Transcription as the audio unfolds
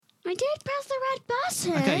I did press the red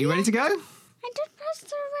button. Okay, you ready to go? I did press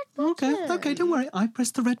the red button. Okay, don't worry. I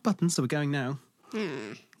pressed the red button, so we're going now.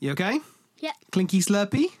 You okay? Yep. Clinky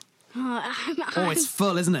slurpy? Oh, It's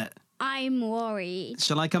full, isn't it? I'm worried.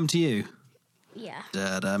 Shall I come to you? Yeah.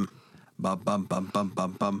 Da-dum. Bum, bum, bum, bum,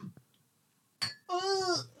 bum, bum.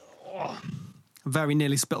 Very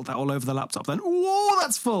nearly spilled that all over the laptop then. Whoa,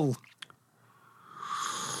 that's full.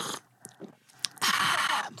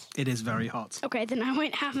 It is very hot. Okay, then I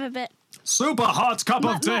won't have a bit. Super hot cup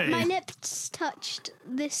of tea. My lips touched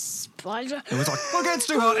this spider. It was like, okay, it's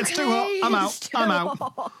too hot. I'm out.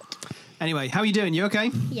 Anyway, how are you doing? You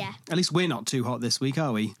okay? Yeah. At least we're not too hot this week,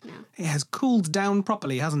 are we? No. It has cooled down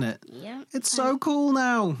properly, hasn't it? Yeah. It's so cool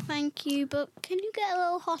now. Thank you, but can you get a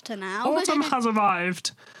little hotter now? Autumn has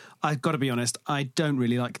arrived. I've got to be honest, I don't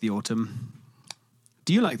really like the autumn.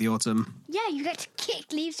 Do you like the autumn? Yeah, you get to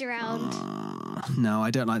kick leaves around. No, I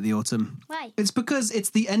don't like the autumn. Why? It's because it's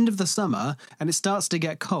the end of the summer and it starts to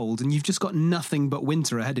get cold and you've just got nothing but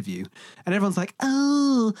winter ahead of you. And everyone's like,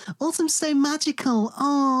 oh, autumn's so magical.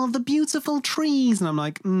 Oh, the beautiful trees. And I'm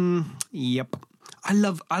like, yep. I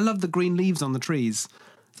love the green leaves on the trees.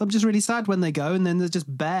 So I'm just really sad when they go and then they're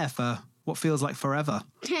just bare for what feels like forever.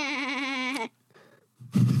 Do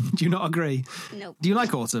you not agree? Nope. Do you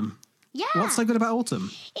like autumn? Yeah. What's so good about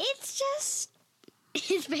autumn? It's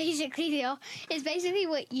basically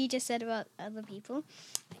what you just said about other people.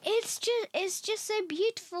 It's just so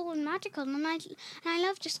beautiful and magical, and I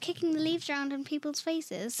love just kicking the leaves around in people's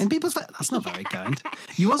faces. In people's that's not very kind.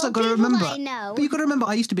 You also Well, got to people remember. I know. But you've got to remember,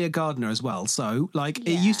 I used to be a gardener as well. So, it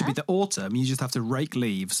used to be the autumn. You just have to rake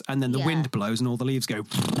leaves, and then the wind blows, and all the leaves go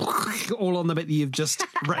all on the bit that you've just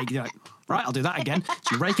raked. You're like, right, I'll do that again.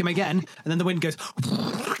 So you rake them again, and then the wind goes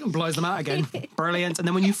and blows them out again. Brilliant. And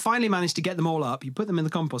then when you finally manage to get them all up, you put them in the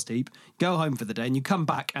compost heap, go home for the day, and you come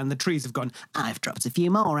back, and the trees have gone, I've dropped a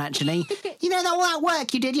few more, actually. You know that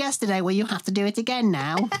work you did yesterday? Well, you have to do it again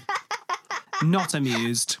now. Not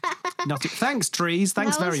amused. Thanks, trees.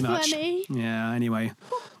 Thanks That very was much. funny. Yeah, anyway.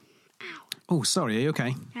 Oh, sorry. Are you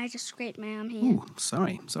okay? I just scraped my arm here. Oh,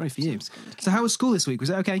 sorry. Sorry for you. So how was school this week? Was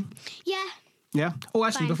it okay? Yeah. Yeah. Oh,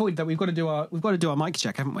 actually, Fine. before we do that, we've got to do our mic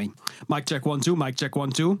check, haven't we? Mic check 1 2. Mic check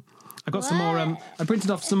 1 2. I got some more. I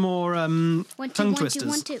printed off some more tongue 1 2 twisters.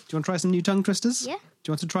 1 2. Do you want to try some new tongue twisters? Yeah. Do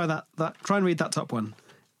you want to try that? Try and read that top one.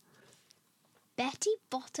 Betty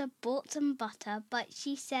Botter bought some butter, but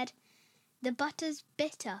she said the butter's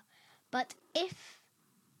bitter. But if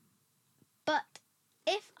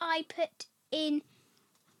I put in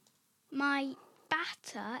my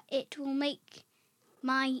batter, it will make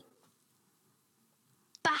my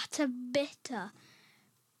batter bitter.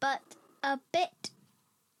 But a bit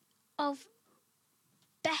of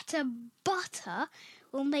better butter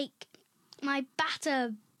will make my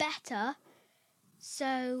batter better.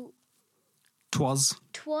 So 'twas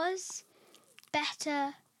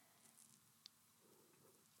better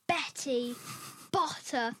Betty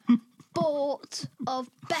Botter bought of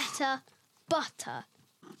better butter.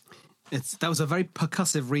 That was a very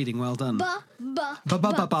percussive reading. Well done. Ba.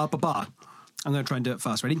 I'm going to try and do it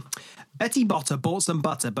fast. Ready? Betty Botter bought some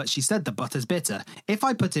butter, but she said the butter's bitter. If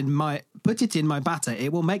I put it in my batter,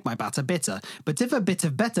 it will make my batter bitter. But if a bit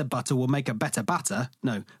of better butter will make a better batter,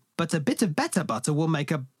 no. But a bit of better butter will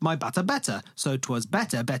make my batter better. So 'twas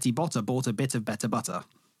better Betty Botter bought a bit of better butter.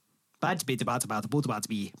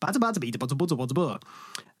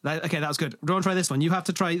 Okay, that was good. Do you want to try this one? You have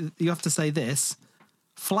to say this.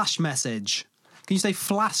 Flash message. Can you say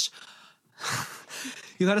flash?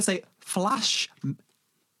 You got to say flash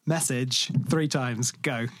message 3 times.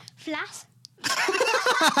 Go. Flash.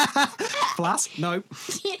 Flash? No.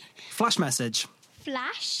 Flash message.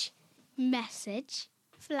 Flash message.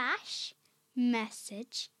 Flash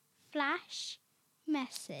message. Flash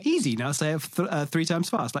message. Easy. Now say it 3 times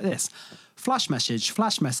fast, like this. Flash message.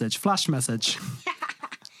 Flash message. Flash message.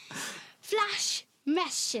 Flash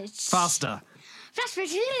message. Faster. Flash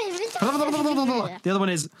message. The other one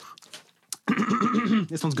is.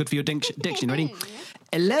 This one's good for your diction. Ready?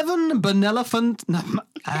 11 benevolent.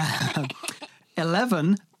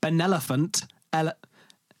 11 benevolent.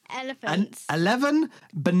 Elephants. 11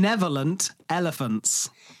 benevolent elephants.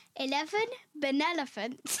 11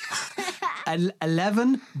 benevolent.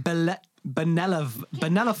 11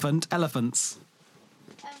 benevolent elephants.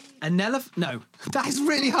 No, that is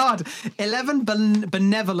really hard. 11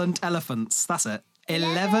 benevolent elephants. That's it.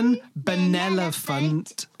 11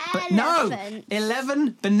 benevolent. No,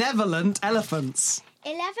 11 benevolent elephants.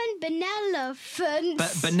 11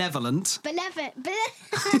 benevolent. Benevolent.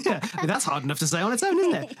 Yeah, that's hard enough to say on its own,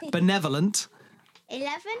 isn't it? Benevolent.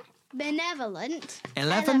 11 benevolent.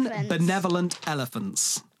 11 elephants. benevolent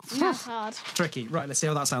elephants. That's hard. Tricky. Right, let's see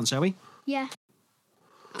how that sounds, shall we? Yeah.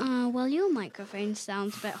 Well, your microphone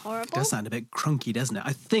sounds a bit horrible. It does sound a bit crunky, doesn't it?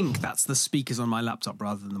 I think that's the speakers on my laptop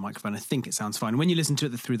rather than the microphone. I think it sounds fine. When you listen to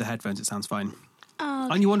it through the headphones, it sounds fine. Oh,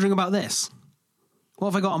 okay. Aren't you wondering about this? What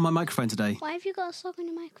have I got on my microphone today? Why have you got a sock on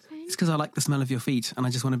your microphone? It's because I like the smell of your feet and I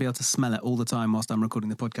just want to be able to smell it all the time whilst I'm recording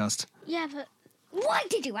the podcast. Yeah, but why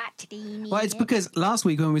did you actually need Well, it's it? because last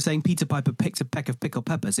week when we were saying Peter Piper picked a peck of pickled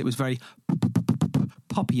peppers, it was very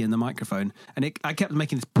poppy in the microphone and I kept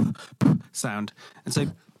making this sound. And so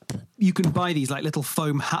you can buy these like little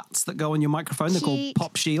foam hats that go on your microphone. They're called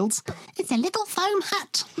pop shields. It's a little foam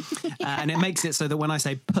hat. And it makes it so that when I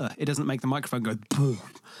say puh, it doesn't make the microphone go puh.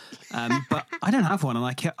 But I don't have one,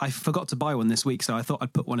 and I forgot to buy one this week, so I thought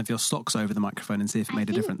I'd put one of your socks over the microphone and see if it made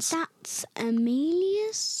a difference. That's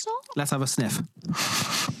Amelia's sock? Let's have a sniff.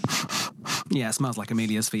 Yeah, it smells like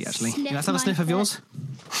Amelia's feet, actually. Sniff Let's have a my sniff of foot. yours.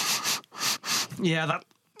 Yeah,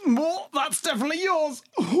 that's definitely yours.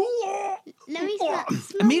 Let me smell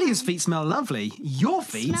Amelia's feet smell lovely. Your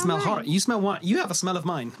feet smell mine. horrible. You smell what? You have a smell of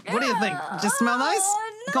mine. What do you think? Just smell nice?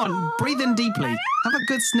 no. Go on, breathe in deeply. Have a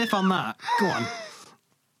good sniff on that. Go on.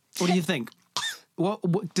 What do you think?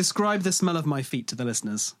 What describe the smell of my feet to the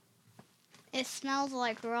listeners? It smells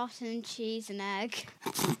like rotten cheese and egg.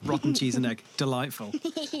 Rotten cheese and egg. Delightful.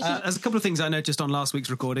 There's a couple of things I noticed on last week's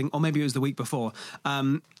recording, or maybe it was the week before.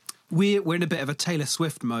 We're in a bit of a Taylor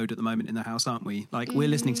Swift mode at the moment in the house, aren't we? Like, we're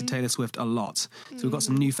listening to Taylor Swift a lot. So we've got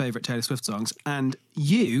some new favourite Taylor Swift songs. And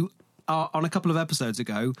you, on a couple of episodes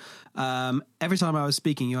ago, every time I was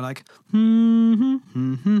speaking, you're like...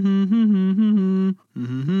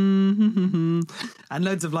 and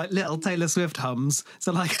loads of, like, little Taylor Swift hums.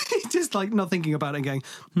 So, like, just, like, not thinking about it and going...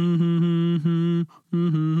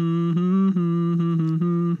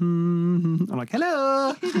 I'm like,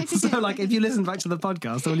 hello. So, like, if you listen back to the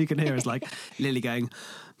podcast, all you can hear is, like, Lily going...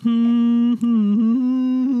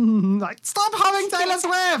 like, stop humming Taylor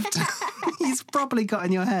Swift! He's properly got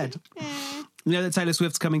in your head. You know that Taylor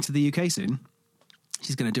Swift's coming to the UK soon?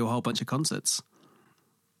 She's going to do a whole bunch of concerts.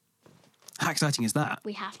 How exciting is that?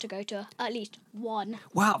 We have to go to at least one.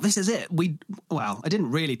 Wow, this is it. I didn't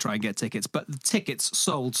really try and get tickets, but the tickets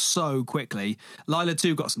sold so quickly. Lila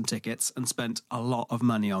too got some tickets and spent a lot of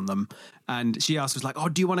money on them. And she asked us, like, oh,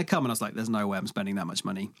 do you want to come? And I was like, there's no way I'm spending that much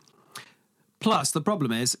money. Plus, the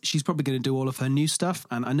problem is she's probably going to do all of her new stuff.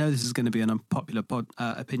 And I know this is going to be an unpopular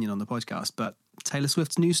opinion on the podcast, but Taylor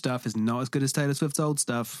Swift's new stuff is not as good as Taylor Swift's old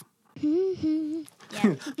stuff.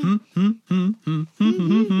 Yeah.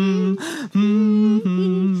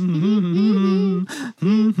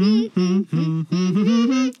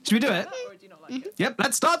 Should we do it? Yep,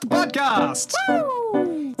 let's start the podcast.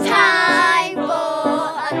 Time for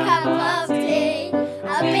a cup of tea,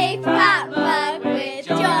 a big fat mug with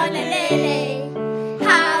John and Lily.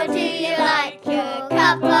 How do you like your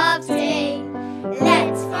cup of tea?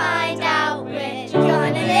 Let's find out with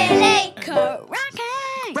John and Lily.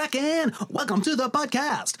 Bracken, welcome to the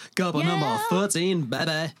podcast. Cuppa number 13,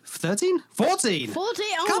 baby. 13? 14. 40.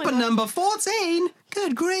 Oh Cuppa my God. number 14.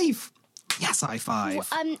 Good grief. Yes, high five.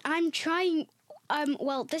 I'm trying.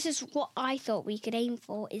 Well, this is what I thought we could aim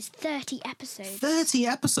for: is 30 episodes. 30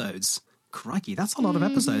 episodes. Crikey, that's a lot of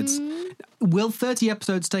episodes. Will 30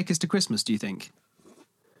 episodes take us to Christmas, do you think?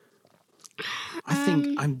 I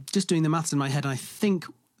think, I'm just doing the maths in my head, and I think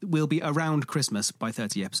we'll be around Christmas by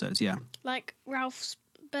 30 episodes, yeah. Like Ralph's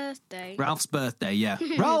birthday. Ralph's birthday, yeah.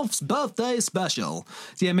 Ralph's birthday special.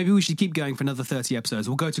 So yeah, maybe we should keep going for another 30 episodes.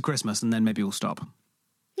 We'll go to Christmas and then maybe we'll stop.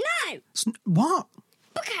 No, What?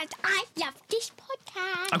 because I love this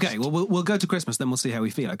podcast. Okay, well, we'll go to Christmas, then we'll see how we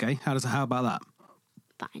feel, okay? How about that?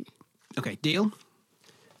 Fine. Okay, deal?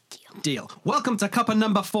 Deal. Welcome to Cuppa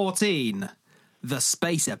number 14, the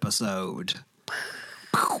space episode.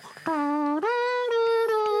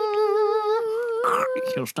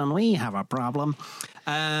 Houston, we have a problem.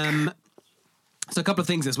 So a couple of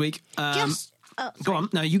things this week. Go on.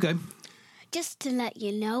 No, you go. Just to let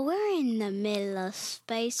you know, we're in the middle of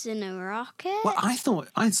space in a rocket. Well,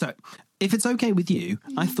 so if it's okay with you,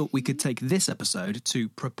 I thought we could take this episode to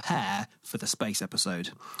prepare for the space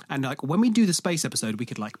episode. And like when we do the space episode, we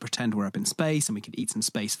could like pretend we're up in space and we could eat some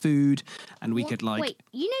space food and we could like... Wait,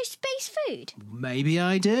 you know space food? Maybe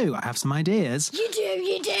I do. I have some ideas. You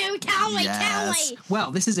do. Tell me.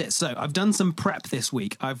 Well, this is it. So I've done some prep this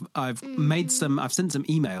week. I've sent some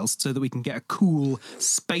emails so that we can get a cool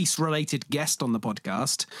space-related guest on the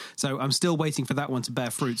podcast. So I'm still waiting for that one to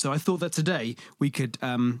bear fruit. So I thought that today we could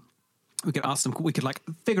ask them. We could like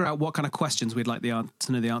figure out what kind of questions we'd like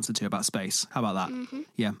to know the answer to about space. How about that?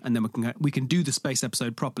 Yeah, and then we can do the space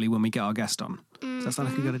episode properly when we get our guest on. Does that sound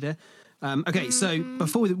like a good idea? Okay, so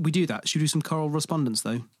before we do that, should we do some choral respondents,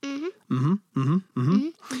 though?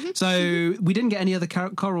 So we didn't get any other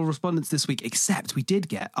choral respondents this week, except we did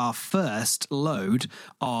get our first load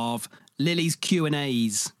of Lily's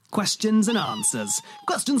Q&As. Questions and answers.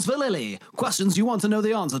 Questions for Lily. Questions you want to know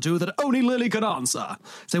the answer to that only Lily can answer.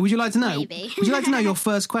 So would you like to know? Maybe. Would you like to know your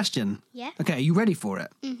first question? Yeah. Okay, are you ready for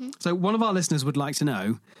it? So one of our listeners would like to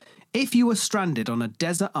know, if you were stranded on a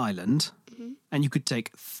desert island and you could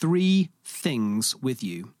take 3 things with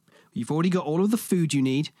you. You've already got all of the food you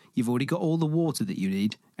need, you've already got all the water that you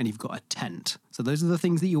need, and you've got a tent. So those are the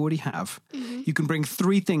things that you already have. You can bring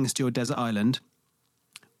 3 things to your desert island.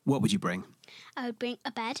 What would you bring? I would bring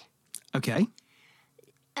a bed. Okay.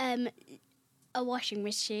 A washing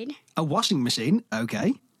machine. A washing machine.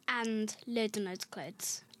 Okay. And loads and loads of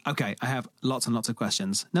clothes. Okay, I have lots and lots of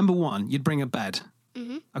questions. Number 1, you'd bring a bed.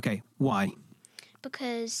 Okay, why?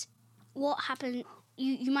 Because what happened...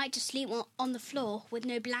 You might just sleep on the floor with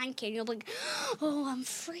no blanket and you're like, oh, I'm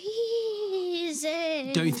freezing.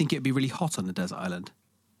 Don't you think it'd be really hot on a desert island?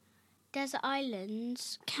 Desert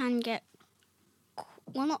islands can get,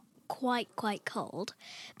 well, not quite cold,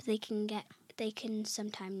 but they can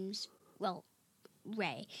sometimes, well,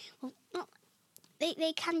 they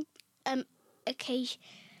can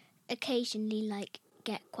occasionally, like,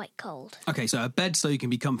 get quite cold. Okay, so a bed so you can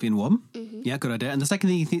be comfy and warm. Yeah, good idea. And the second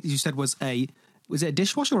thing you said was was it a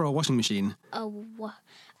dishwasher or a washing machine? A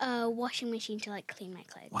washing machine to like clean my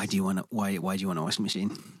clothes. Why do you want a washing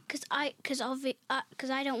machine? Because I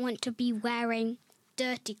don't want to be wearing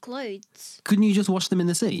dirty clothes. Couldn't you just wash them in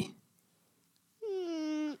the sea?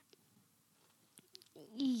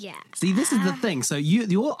 Yeah. See, this is the thing. So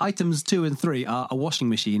your items 2 and 3 are a washing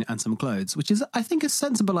machine and some clothes, which is, I think, a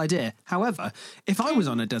sensible idea. However, if I was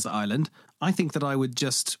on a desert island, I think that I would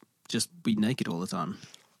just be naked all the time.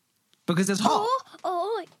 Because it's hot.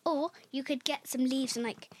 Or you could get some leaves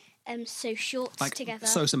and sew shorts together.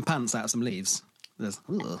 Sew some pants out of some leaves.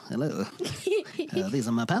 Hello. These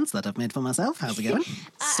are my pants that I've made for myself. How's it going?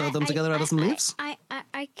 Sew them together out of some leaves.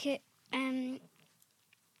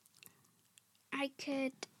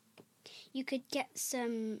 You could get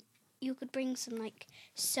some. You could bring some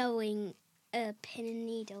sewing. Pin and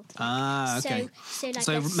needle. Okay.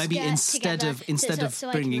 So maybe instead of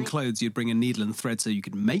bringing clothes, you'd bring a needle and thread so you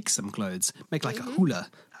could make some clothes. Make like a hula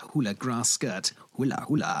grass skirt.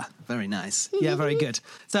 Hula. Very nice. Yeah, very good.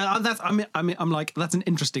 So I'm like, that's an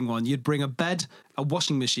interesting one. You'd bring a bed, a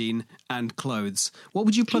washing machine, and clothes. What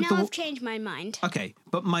would you plug? Now I've changed my mind. Okay,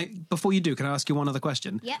 but before you do, can I ask you one other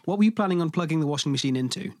question? Yep. What were you planning on plugging the washing machine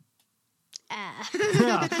into?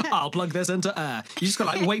 I'll plug this into air. You just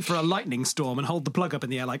got to wait for a lightning storm and hold the plug up in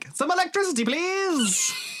the air like, some electricity,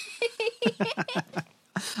 please.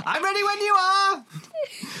 I'm ready when you are.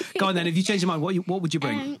 Go on then. If you change your mind, what would you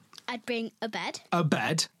bring? I'd bring a bed. A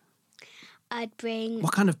bed? I'd bring...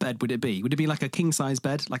 What kind of bed would it be? Would it be like a king-size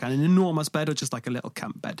bed? Like an enormous bed or just like a little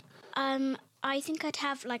camp bed? I think I'd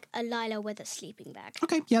have a Lila with a sleeping bag.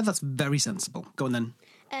 Okay, yeah, that's very sensible. Go on then.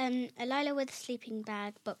 A Lila with a sleeping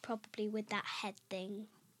bag, but probably with that head thing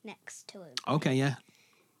next to him. Okay, yeah.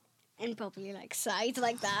 And probably sides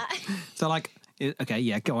like that. So okay,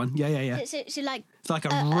 yeah, go on. Yeah. So it's like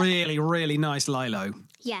a really, really nice Lilo.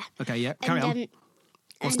 Yeah. Okay, yeah, carry on.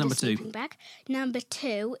 What's number 2? Bag. Number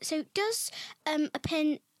 2. So does a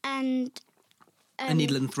pin and... a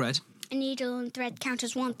needle and thread. A needle and thread count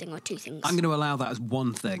as one thing or 2 things? I'm going to allow that as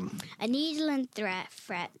one thing. A needle and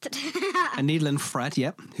thread. A needle and Fred,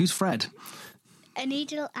 yep. Who's Fred? A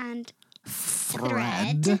needle and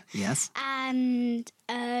thread. Yes. And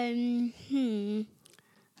And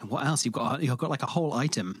what else? You've got like a whole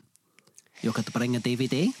item. You could bring a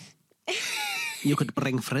DVD. You could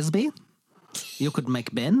bring frisbee. You could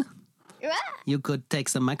make bin. You could take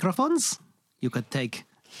some microphones. You could take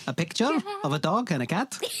a picture of a dog and a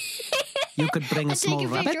cat. You could bring a small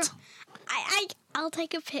rabbit. I'll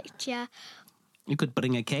take a picture. You could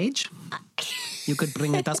bring a cage. You could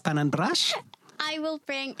bring a dustpan and brush. I will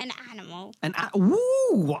bring an animal.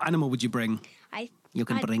 What animal would you bring? You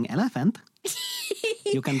can bring elephant.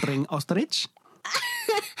 You can bring ostrich.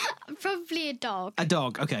 Probably a dog. A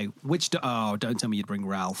dog, okay. Which dog? Oh, don't tell me you'd bring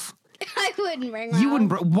Ralph. I wouldn't bring Ralph. You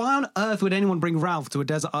wouldn't why on earth would anyone bring Ralph to a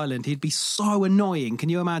desert island? He'd be so annoying. Can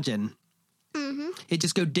you imagine? Mm-hmm. He'd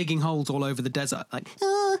just go digging holes all over the desert. Like,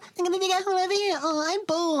 oh, I'm going to dig a hole over here. Oh, I'm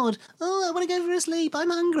bored. Oh, I want to go for a sleep. I'm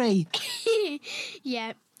hungry.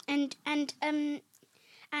 Yeah. And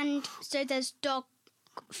so there's dog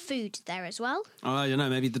food there as well. Oh, I don't know.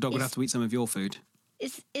 Maybe the dog would have to eat some of your food.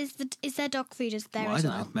 Is there dog food there well, as I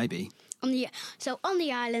well? don't know. Maybe. On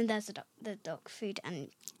the island, there's the dog food, and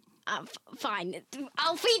Fine.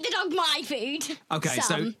 I'll feed the dog my food. Okay,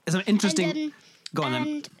 Some. so some interesting... And, Go on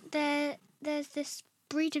then. And there's this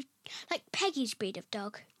breed of, like Peggy's breed of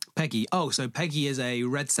dog. Peggy. Oh, so Peggy is a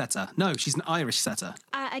red setter. No, she's an Irish setter.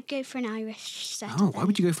 I'd go for an Irish setter. Oh, why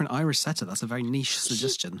would you go for an Irish setter? That's a very niche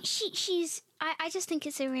suggestion. She's... I just think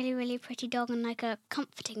it's a really, really pretty dog and like a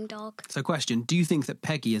comforting dog. So question, do you think that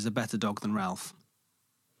Peggy is a better dog than Ralph?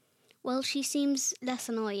 Well, she seems less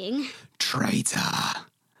annoying. Traitor!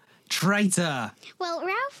 Well,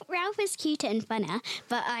 Ralph is cuter and funner,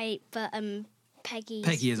 but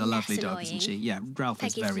Peggy is a lovely dog, annoying. isn't she? Yeah, Ralph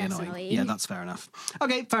Peggy's is very less annoying. Yeah, that's fair enough.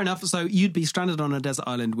 Okay, fair enough. So you'd be stranded on a desert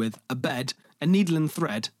island with a bed, a needle and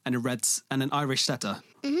thread, and an Irish setter.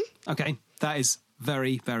 Mm-hmm. Okay, that is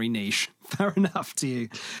very, very niche. Fair enough to you.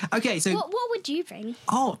 Okay, so... What would you bring?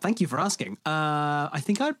 Oh, thank you for asking. I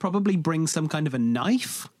think I'd probably bring some kind of a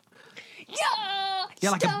knife.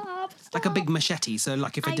 Yeah, like a big machete. So,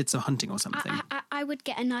 like if I did some hunting or something. I would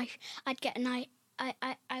get a knife. I'd get a knife.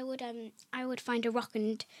 I would find a rock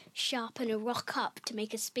and sharpen a rock up to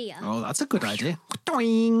make a spear. Oh, that's a good idea.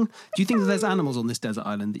 Doing. Do you think that there's animals on this desert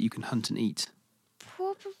island that you can hunt and eat?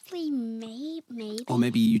 Probably, maybe. Or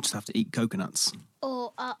maybe you just have to eat coconuts.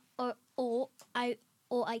 Or I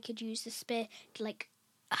could use the spear to like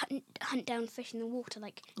hunt down fish in the water,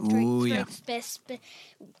 like throw the spear,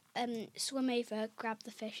 swim over, grab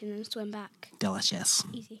the fish, and then swim back. Delicious.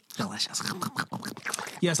 Easy. Delicious.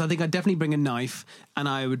 Yes, I think I'd definitely bring a knife, and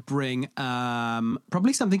I would bring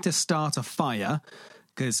probably something to start a fire,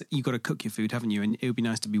 because you've got to cook your food, haven't you? And it would be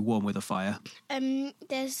nice to be warm with a fire.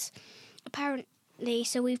 There's apparently,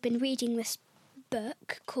 so we've been reading this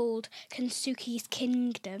book called Kensuke's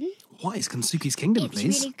Kingdom. What is Kensuke's Kingdom, please?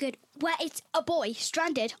 It's really good. Where it's a boy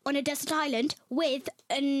stranded on a desert island with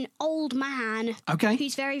an old man. Okay.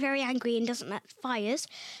 Who's very, very angry and doesn't like fires.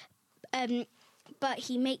 But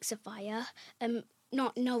he makes a fire,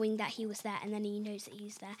 not knowing that he was there, and then he knows that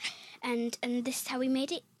he's there. And this is how he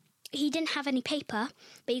made it. He didn't have any paper,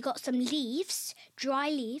 but he got some leaves, dry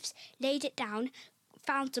leaves, laid it down,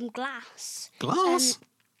 found some glass. Glass?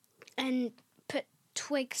 And put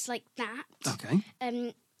twigs like that. Okay.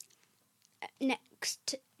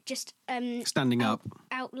 Next, just standing up,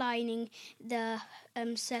 outlining the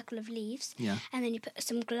circle of leaves. Yeah. And then you put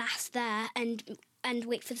some glass there and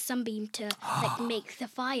wait for the sunbeam to like make the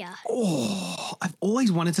fire. Oh, I've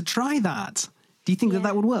always wanted to try that. Do you think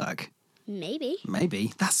that would work?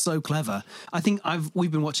 Maybe. That's so clever. I think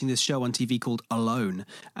we've been watching this show on TV called Alone,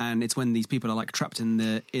 and it's when these people are like trapped in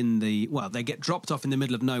the well, they get dropped off in the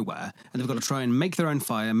middle of nowhere, and they've got to try and make their own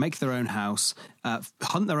fire, make their own house,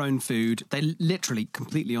 hunt their own food. They literally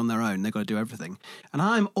completely on their own. They've got to do everything. And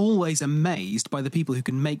I'm always amazed by the people who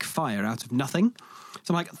can make fire out of nothing.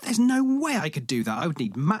 So I'm like, there's no way I could do that. I would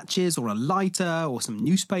need matches or a lighter or some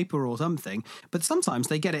newspaper or something. But sometimes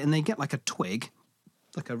they get it and they get like a twig,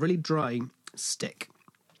 like a really dry stick,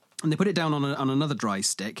 and they put it down on another dry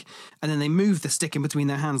stick, and then they move the stick in between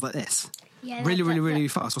their hands like this. Yeah, really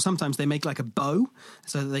fast. Or sometimes they make like a bow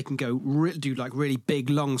so that they can go do like really big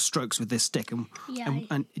long strokes with this stick. And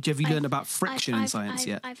have you learned about friction in science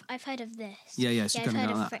yet? I've heard of this. Yeah. So I've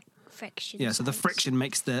heard of of friction. Yeah, so the friction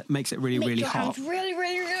makes it really Make your hot. hands really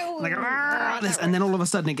Like, this, and then all of a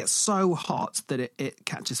sudden it gets so hot that it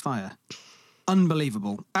catches fire.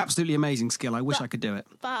 Unbelievable, absolutely amazing skill. I wish I could do it.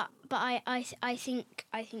 But I think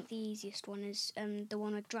the easiest one is the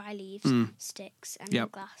one with dry leaves, sticks,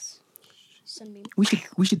 and glass. Sunbeam.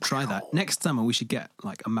 We should try that next summer. We should get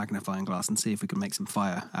like a magnifying glass and see if we can make some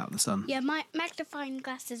fire out of the sun. Yeah, my magnifying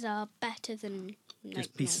glasses are better than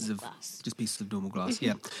just pieces of glass. Just pieces of normal glass.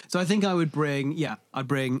 Yeah. So I think I would bring I'd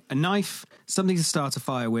bring a knife, something to start a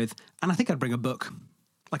fire with, and I think I'd bring a book,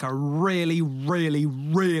 like a really, really,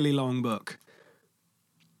 really long book.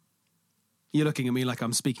 You're looking at me like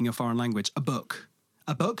I'm speaking a foreign language. A book.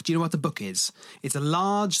 A book? Do you know what a book is? It's a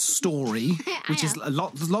large story, which is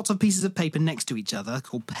lots of pieces of paper next to each other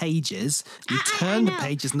called pages. You turn the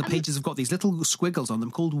pages, and the pages have got these little squiggles on them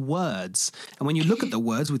called words. And when you look at the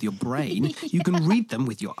words with your brain, you can read them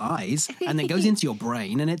with your eyes, and it goes into your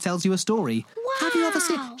brain, and it tells you a story. Wow. Have you ever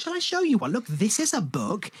seen? Shall I show you one? Look, this is a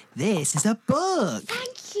book. This is a book.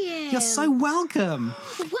 Thank you. You're so welcome.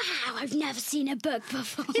 Wow, I've never seen a book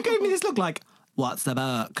before. You gave me this look like, what's the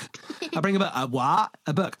book? I bring a book. A what?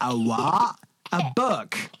 A book. A what? A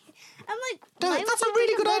book. I'm like, that's a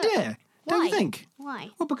really good idea. Don't you think? Why?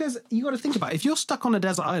 Well, because you got to think about it. If you're stuck on a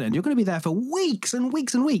desert island, you're going to be there for weeks and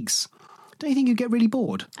weeks and weeks. Don't you think you'd get really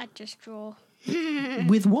bored? I'd just draw.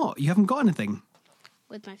 With what? You haven't got anything.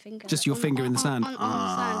 With my finger. Just your finger in the sand. On the sand.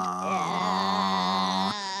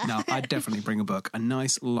 No, I'd definitely bring a book. A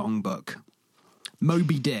nice long book.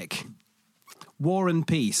 Moby Dick. War and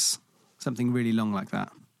Peace. Something really long like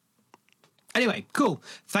that. Anyway, cool.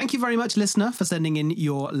 Thank you very much, listener, for sending in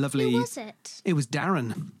your lovely... Who was it? It was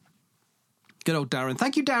Darren. Good old Darren.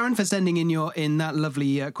 Thank you, Darren, for sending in that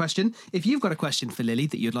lovely question. If you've got a question for Lily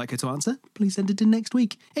that you'd like her to answer, please send it in next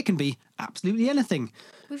week. It can be absolutely anything.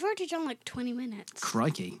 We've already done like 20 minutes.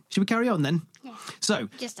 Crikey. Should we carry on then? Yeah. So,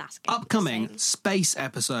 Just ask. upcoming space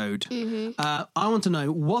episode. I want to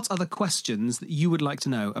know, what are the questions that you would like to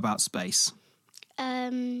know about space?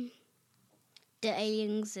 Do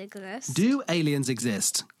aliens exist? Do aliens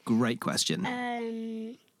exist? Great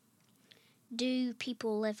question. Do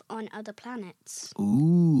people live on other planets?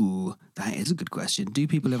 Ooh, that is a good question. Do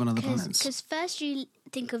people live on other planets? Because first you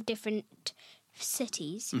think of different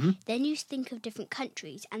cities, then you think of different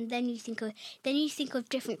countries, and then you think of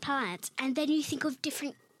different planets, and then you think of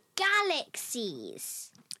different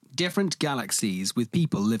galaxies. Different galaxies with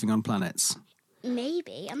people living on planets.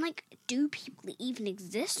 Maybe. I'm like, do people even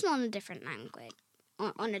exist on a different language,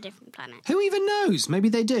 on a different planet? Who even knows? Maybe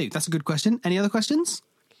they do. That's a good question. Any other questions?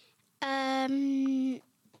 I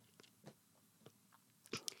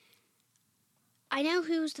know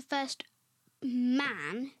who was the first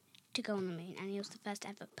man to go on the moon, and he was the first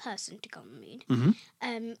ever person to go on the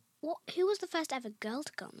moon. Who was the first ever girl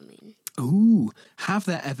to go on the moon? Ooh, have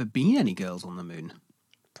there ever been any girls on the moon?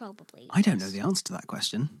 Probably. I don't know the answer to that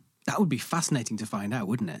question. That would be fascinating to find out,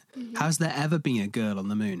 wouldn't it? Has there ever been a girl on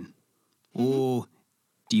the moon? Or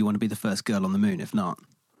do you want to be the first girl on the moon, if not?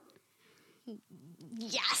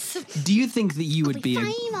 Yes. Do you think that you would be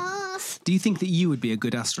famous. Do you think that you would be a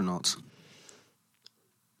good astronaut?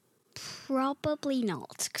 Probably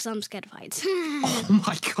not, because I'm scared of heights. Oh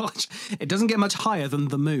my gosh. It doesn't get much higher than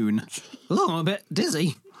the moon. Oh, I'm a bit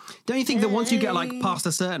dizzy. Don't you think that once you get like past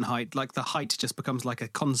a certain height, like the height just becomes like a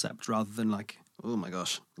concept rather than like, oh my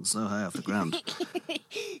gosh, it's so high off the ground.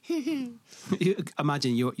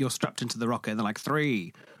 Imagine you're strapped into the rocket and they're like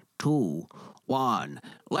 3, 2, 1,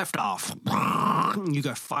 lift off. You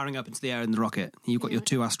go firing up into the air in the rocket. You've got your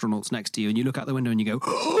 2 astronauts next to you and you look out the window and you go,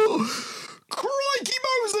 oh, crikey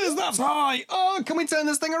Moses, that's high. Oh, can we turn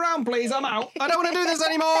this thing around, please? I'm out. I don't want to do this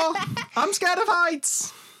anymore. I'm scared of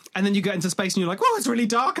heights. And then you get into space and you're like, oh, it's really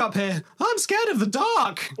dark up here. I'm scared of the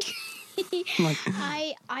dark. Like,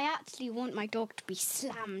 I actually want my dog to be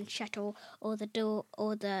slammed shut or the door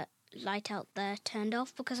or the light out there turned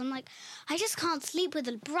off, because I'm like, I just can't sleep with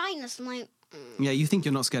the brightness. I'm like, yeah, you think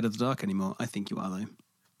you're not scared of the dark anymore. I think you are, though.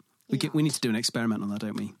 We need to do an experiment on that,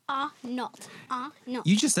 don't we? Not.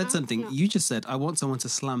 You just said something. Not. You just said, I want someone to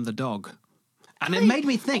slam the dog. And it made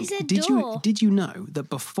me think, I said did door. you know that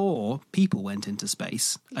before people went into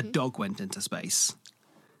space, a dog went into space?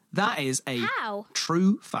 That is a How?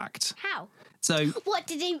 true fact. How? So What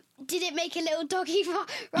did it make a little doggy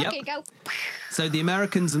rocket go? So the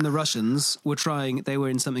Americans and the Russians they were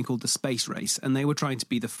in something called the space race, and they were trying to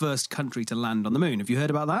be the first country to land on the moon. Have you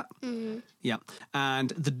heard about that? Mm-hmm. Yeah.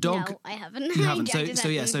 And the dog... No, I haven't. You haven't. I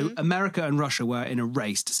didn't. So America and Russia were in a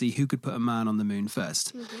race to see who could put a man on the moon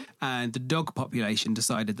first. Mm-hmm. And the dog population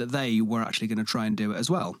decided that they were actually going to try and do it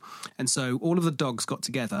as well. And so all of the dogs got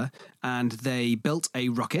together and they built a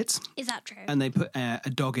rocket. Is that true? And they put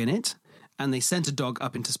a dog in it. And they sent a dog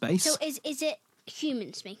up into space. So is it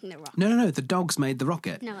humans making the rocket? No. The dogs made the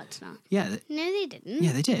rocket. No, it's not. Yeah. No, they didn't.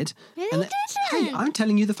 Yeah, they did. No, they didn't. Hey, I'm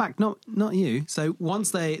telling you the fact, not you. So once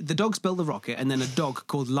the dogs built the rocket, and then a dog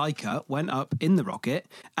called Laika went up in the rocket,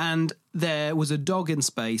 and there was a dog in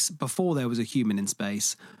space before there was a human in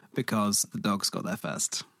space, because the dogs got there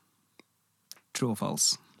first. True or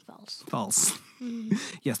false? False.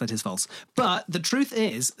 Yes, that is false. But the truth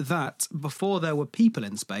is that before there were people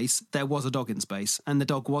in space, there was a dog in space, and the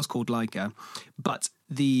dog was called Laika. But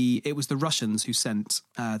it was the Russians who sent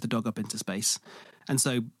the dog up into space, and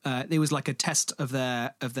so it was like a test of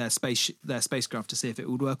their spacecraft to see if it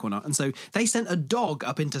would work or not. And so they sent a dog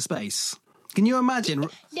up into space. Can you imagine?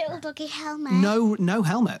 Little doggy helmet. No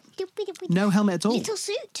helmet. No helmet at all. Little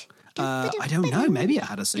suit. I don't know. Maybe it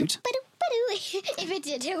had a suit. If it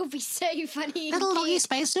did, it would be so funny. Little doggy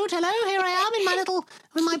spacesuit. Hello, here I am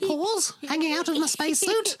with my paws hanging out of my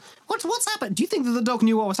spacesuit. What's happened? Do you think that the dog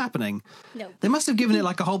knew what was happening? No. They must have given it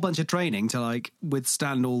like a whole bunch of training to like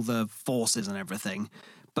withstand all the forces and everything.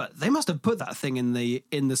 But they must have put that thing in the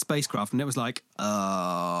spacecraft, and it was like,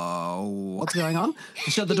 what's going on?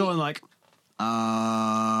 They shut the door and like,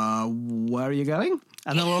 where are you going?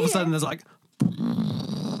 And then all of a sudden there's like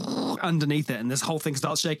underneath it, and this whole thing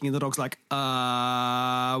starts shaking, and the dog's like,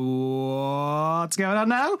 what's going on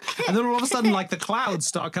now? And then all of a sudden, like, the clouds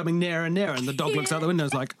start coming nearer and nearer, and the dog looks out the window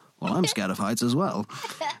and is like, Well, I'm scared of heights as well.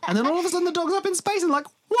 And then all of a sudden the dog's up in space and like,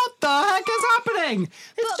 what the heck is happening?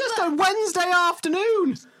 It's just a Wednesday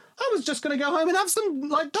afternoon. I was just going to go home and have some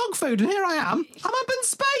like dog food, and here I am. I'm up in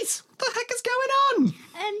space. What the heck is going on?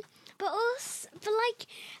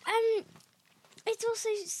 It's also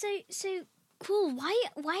so cool. Why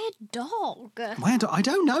a dog? Why a dog? I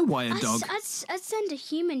don't know why a dog. I'd send a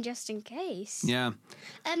human just in case. Yeah.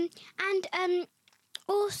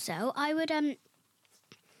 Also I would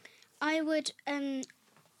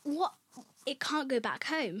what? It can't go back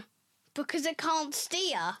home because it can't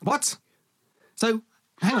steer. What? So,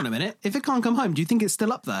 hang on a minute. If it can't come home, do you think it's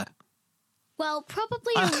still up there? Well,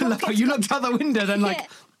 probably. You looked out the window, then like,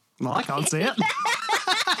 well, I can't see it.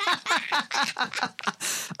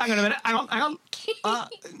 Hang on a minute. Hang on.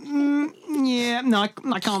 Yeah, no,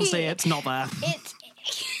 I can't see it. It's not there. It's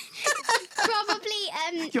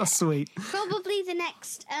probably. You're sweet. Probably the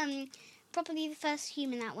next. Probably the first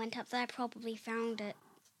human that went up there probably found it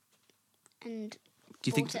and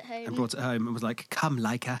brought it home. And brought it home and was like, come,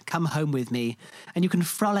 Laika, come home with me, and you can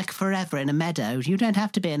frolic forever in a meadow. You don't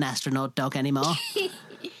have to be an astronaut dog anymore.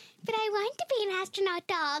 But I want to be an astronaut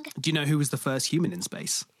dog. Do you know who was the first human in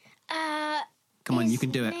space? Come on, you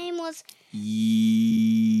can do it. His name was...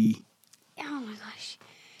 Oh my gosh.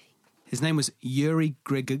 His name was Yuri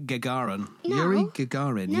Gagarin. No. Yuri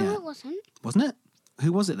Gagarin, No, yeah. it wasn't. Wasn't it?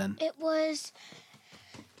 Who was it then? It was...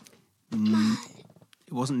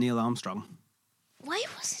 It wasn't Neil Armstrong. Why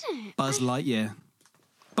wasn't it? Buzz Lightyear.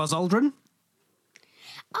 Buzz Aldrin?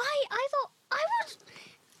 I thought I was...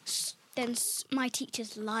 Then my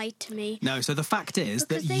teachers lied to me. No, so the fact is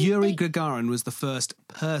Because that Yuri Gagarin was the first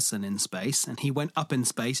person in space, and he went up in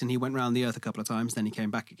space and he went round the Earth a couple of times, then he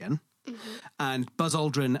came back again. Mm-hmm. And Buzz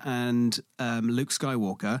Aldrin and Luke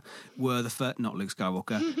Skywalker were the first... Not Luke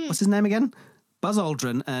Skywalker. What's his name again? Buzz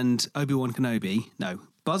Aldrin and Obi-Wan Kenobi. No,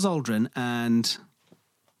 Buzz Aldrin and...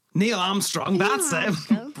 Neil Armstrong, that's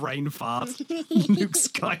it. Brain fart. Luke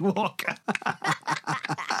Skywalker.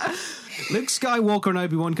 Luke Skywalker and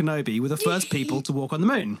Obi-Wan Kenobi were the first people to walk on the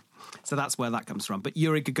moon. So that's where that comes from. But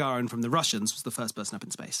Yuri Gagarin from the Russians was the first person up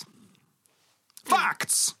in space.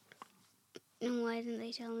 Facts! And why didn't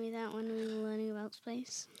they tell me that when we were learning about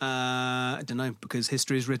space? I don't know, because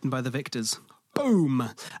history is written by the victors. Boom!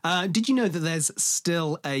 Did you know that there's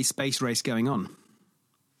still a space race going on?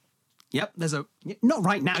 Yep, there's a... Not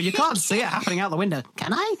right now. You can't see it happening out the window.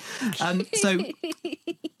 Can I? So,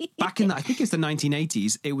 back in, I think it's the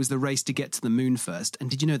 1980s, it was the race to get to the moon first. And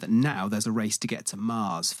did you know that now there's a race to get to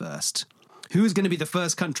Mars first? Who's going to be the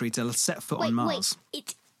first country to set foot on Mars? Wait,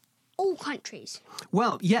 it's all countries.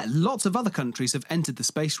 Well, yeah, lots of other countries have entered the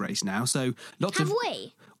space race now. So lots Have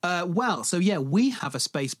we? We have a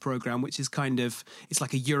space program, which is it's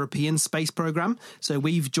like a European space program. So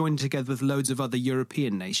we've joined together with loads of other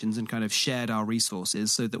European nations and kind of shared our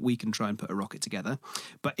resources so that we can try and put a rocket together.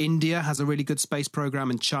 But India has a really good space program,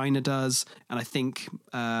 and China does. And I think,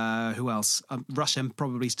 who else? Russia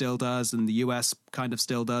probably still does, and the US kind of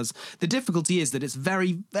still does. The difficulty is that it's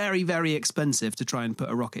very, very, very expensive to try and put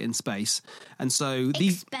a rocket in space. And so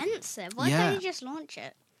expensive? Why can't you just launch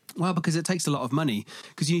it? Well, because it takes a lot of money,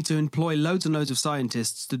 because you need to employ loads and loads of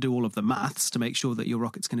scientists to do all of the maths to make sure that your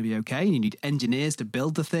rocket's going to be okay. And you need engineers to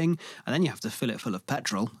build the thing, and then you have to fill it full of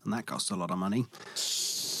petrol, and that costs a lot of money.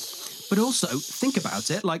 But also, think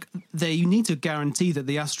about it, you need to guarantee that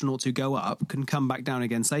the astronauts who go up can come back down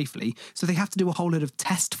again safely, so they have to do a whole lot of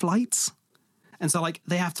test flights. And so,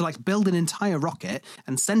 they have to, build an entire rocket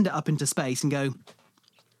and send it up into space and go,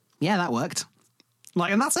 yeah, that worked.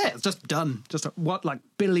 And that's it. It's just done. Just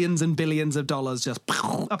billions and billions of dollars just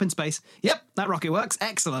up in space. Yep, that rocket works.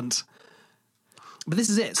 Excellent. But this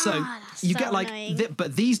is it. So you get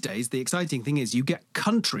but these days, the exciting thing is you get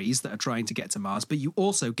countries that are trying to get to Mars, but you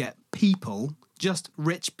also get people, just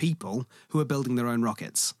rich people, who are building their own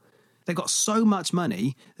rockets. They've got so much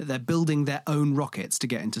money that they're building their own rockets to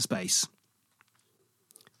get into space.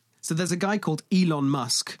 So there's a guy called Elon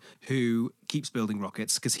Musk who keeps building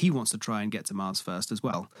rockets because he wants to try and get to Mars first as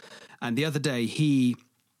well. And the other day he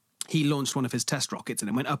launched one of his test rockets and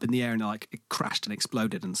it went up in the air and it crashed and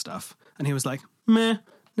exploded and stuff. And he was like, meh,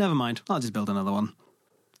 never mind. I'll just build another one.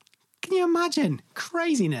 Can you imagine?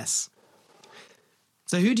 Craziness.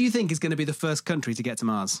 So who do you think is going to be the first country to get to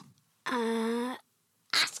Mars?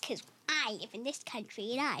 That's because I live in this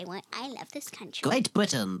country and I love this country. Great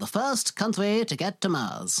Britain, the first country to get to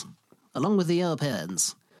Mars, along with the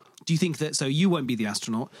Europeans. Do you think that, so you won't be the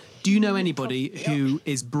astronaut, do you know anybody who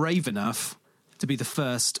is brave enough to be the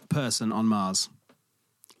first person on Mars?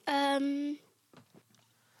 No,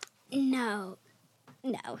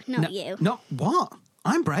 not you. No, what?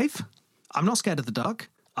 I'm brave. I'm not scared of the dark.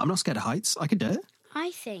 I'm not scared of heights. I could do it.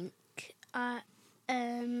 I think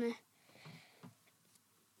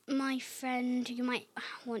my friend, you might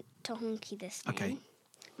want to honky this name. Okay.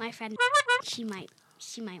 My friend, she might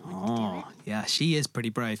want to do it. Yeah, she is pretty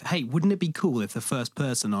brave. Hey, wouldn't it be cool if the first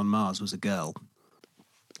person on Mars was a girl?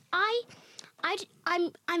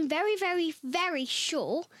 I'm very, very, very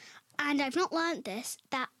sure, and I've not learnt this,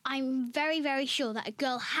 that I'm very, very sure that a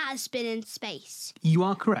girl has been in space. You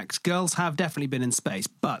are correct. Girls have definitely been in space,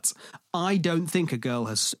 but I don't think a girl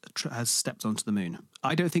has stepped onto the moon.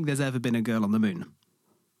 I don't think there's ever been a girl on the moon.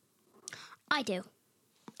 I do.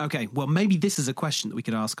 Okay, well, maybe this is a question that we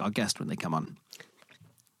could ask our guest when they come on.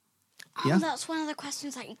 Oh, Yeah? that's one of the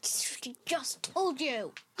questions I just told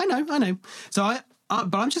you. I know. So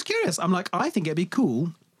but I'm just curious. I'm like, I think it'd be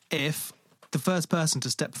cool if the first person to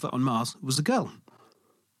step foot on Mars was a girl.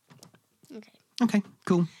 Okay,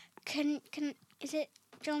 cool. Is it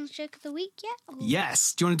John's joke of the week yet? Or?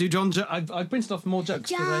 Yes. Do you want to do John's joke? I've printed off more jokes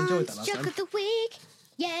because I enjoyed that last Joke time. of the week.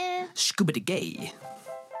 Yeah. Scuba de gay.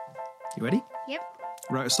 You ready? Yep.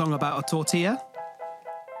 Wrote a song about a tortilla.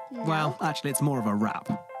 No. Well, actually, it's more of a rap.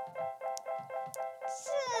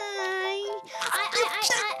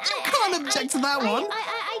 I can't object to that one.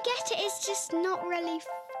 I get it. It's just not really.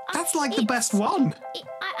 That's like the best one.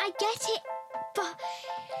 I get it, but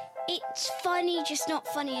it's funny, just not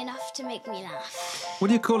funny enough to make me laugh. What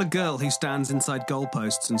do you call a girl who stands inside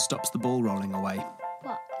goalposts and stops the ball rolling away?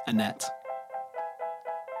 What? A net.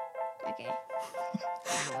 Okay.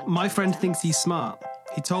 My friend thinks he's smart.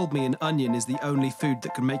 He told me an onion is the only food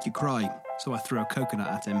that can make you cry, so I threw a coconut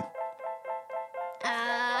at him.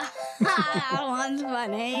 That one's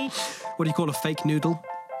funny. What do you call a fake noodle?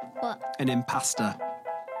 What? An impasta.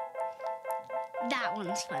 That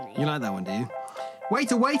one's funny. You like that one, do you?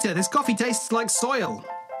 Waiter, this coffee tastes like soil.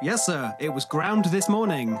 Yes, sir, it was ground this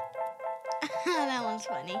morning. That one's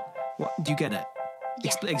funny. What? Do you get it?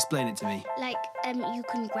 Yeah. Explain it to me. Like, you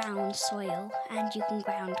can ground soil and you can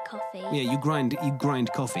ground coffee. Yeah, you grind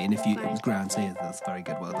coffee, and if it was ground, coffee. so yeah, that's very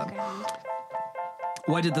good. Well done. Ground.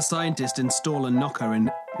 Why did the scientist install a knocker in...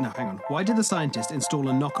 No, hang on. Why did the scientist install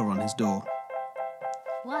a knocker on his door?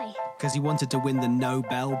 Why? Because he wanted to win the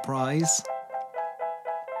Nobel Prize.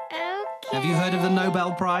 Okay. Have you heard of the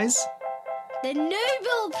Nobel Prize? The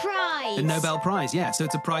Nobel Prize! The Nobel Prize, yeah. So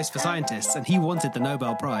it's a prize for scientists, and he wanted the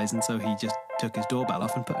Nobel Prize, and so he just took his doorbell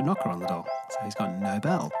off and put a knocker on the door. So he's got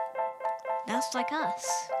Nobel. That's like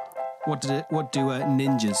us. What do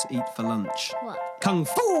ninjas eat for lunch? What? Kung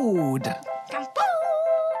food! Kung Fu!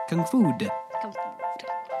 Kung food. Kung Fu.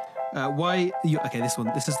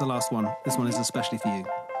 This is the last one. This one is especially for you.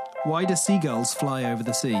 Why do seagulls fly over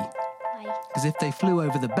the sea? Why? Because if they flew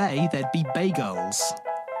over the bay, they'd be baygulls.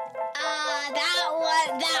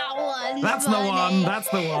 That one. That's funny. the one. That's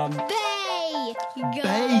the one.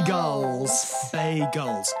 Bagels.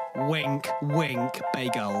 Bagels. Wink, wink,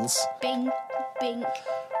 bagels. Bink, bink.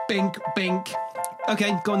 Bink, bink.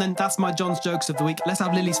 Okay, go on then. That's my John's jokes of the week. Let's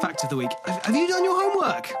have Lily's fact of the week. Have you done your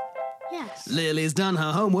homework? Yes. Lily's done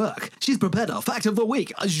her homework. She's prepared her fact of the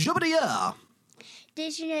week. Zhubba-dee-ya.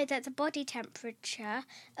 Did you know that the body temperature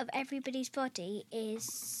of everybody's body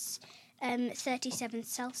is 37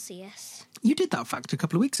 Celsius? You did that fact a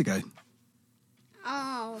couple of weeks ago.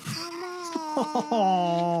 Oh, come on.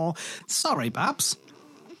 Oh, sorry, Babs.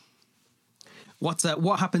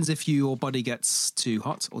 What happens if your body gets too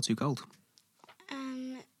hot or too cold?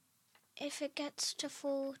 If it gets to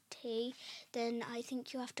 40, then I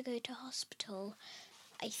think you have to go to hospital.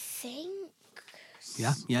 I think.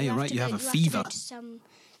 Yeah, you're right. You have a fever. Have to go to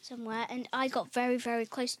somewhere, and I got very, very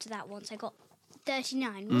close to that once. I got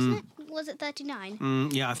 39, wasn't it? Was it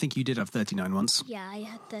 39? Yeah, I think you did have 39 once. Yeah, I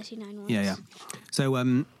had 39 once. Yeah. So,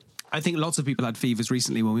 I think lots of people had fevers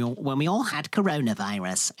recently when we all had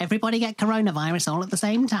coronavirus. Everybody get coronavirus all at the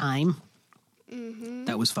same time. Mm-hmm.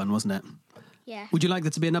 That was fun, wasn't it? Yeah. Would you like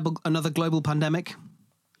there to be another global pandemic?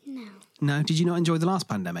 No. No? Did you not enjoy the last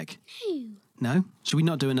pandemic? No? Should we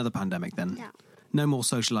not do another pandemic then? No. No more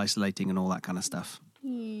social isolating and all that kind of stuff. I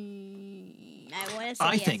want to say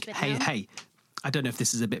I yes, think, but hey, no. I don't know if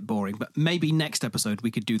this is a bit boring, but maybe next episode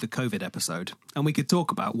we could do the COVID episode and we could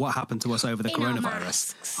talk about what happened to us over the In our coronavirus.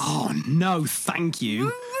 masks. Oh, no, thank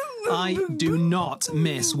you. I do not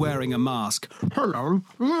miss wearing a mask. Hello.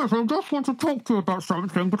 Yes, I just want to talk to you about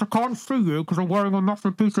something, but I can't see you because I'm wearing a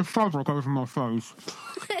massive piece of fabric over my face.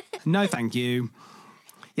 No, thank you.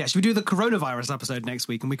 Yeah, should we do the coronavirus episode next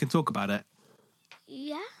week and we can talk about it?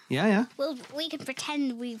 Yeah? Yeah. Well, we can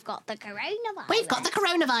pretend we've got the coronavirus. We've got the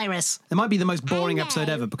coronavirus. It might be the most boring I know. episode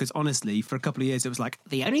ever because honestly, for a couple of years it was like,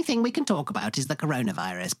 The only thing we can talk about is the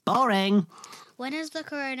coronavirus. Boring. When is the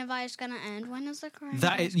coronavirus going to end? When is the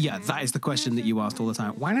coronavirus That is the question that you asked all the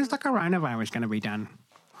time. When is the coronavirus going to be done?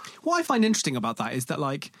 What I find interesting about that is that,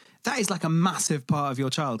 like, that is like a massive part of your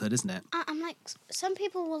childhood, isn't it? I'm like, some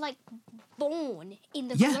people were like born in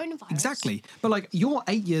the Yeah, coronavirus. exactly. But like, you're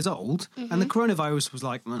 8 years old, and the coronavirus was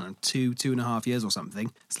like, I don't know, 2.5 years or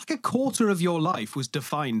something. It's like a quarter of your life was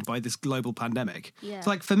defined by this global pandemic. Yeah. So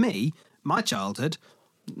like, for me, my childhood,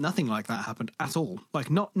 nothing like that happened at all. Like,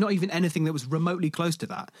 not even anything that was remotely close to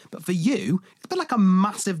that. But for you, it's been like a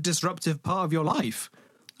massive disruptive part of your life.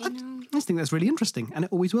 I just think that's really interesting, and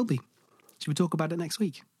it always will be. Should we talk about it next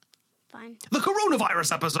week? Fine. The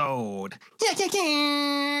coronavirus episode!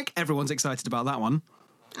 Yeah. Everyone's excited about that one.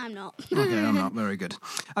 I'm not. Okay, I'm not. Very good.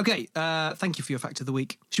 Okay, thank you for your fact of the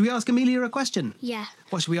week. Should we ask Amelia a question? Yeah.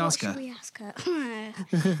 What should we ask her? What should we ask her?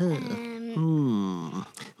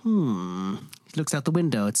 She looks out the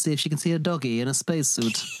window to see if she can see a doggy in a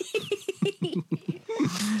spacesuit.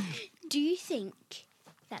 Do you think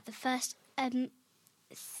that the first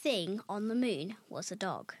thing on the moon was a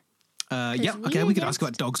dog? Yeah, okay, we could ask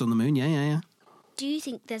about dogs on the moon. Yeah. Do you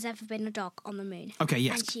think there's ever been a dog on the moon? Okay,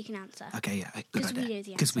 yes. And she can answer. Okay, yeah. Good 'Cause we idea. know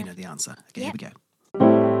the Because we answer. know the answer. Okay, Yep. here we go.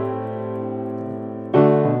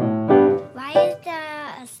 Why is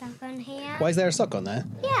there a sock on here? Why is there a sock on there?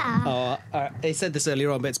 Yeah. They said this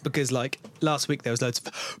earlier on, but it's because, like, last week there was loads of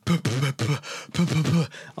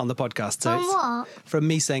on the podcast. So On it's what? from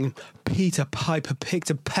me saying, Peter Piper picked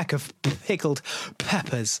a peck of pickled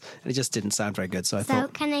peppers. And it just didn't sound very good, so I So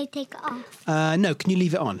thought... can I take it off? No, can you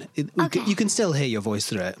leave it on? Okay. You can still hear your voice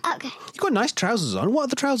through it. Okay. You've got nice trousers on. What are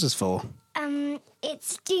the trousers for?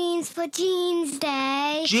 It's Jeans for Jeans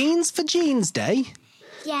Day. Jeans for Jeans Day?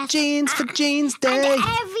 Yes. Jeans for Jeans Day. And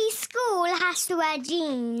every school has to wear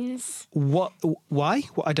jeans. What? Why?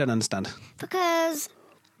 What? I don't understand. Because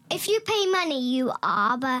if you pay money, you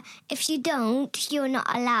are, but if you don't, you're not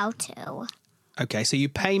allowed to. Okay, so you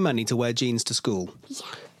pay money to wear jeans to school? Yeah.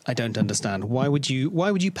 I don't understand. Why would you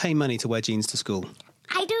pay money to wear jeans to school?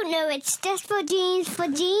 I don't know. It's just for jeans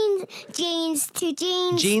to jeans Jeans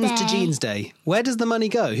Day. to Jeans Day. Where does the money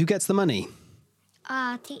go? Who gets the money?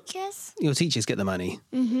 Teachers. Your teachers get the money.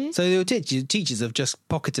 Mm-hmm. So your teachers have just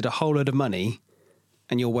pocketed a whole load of money,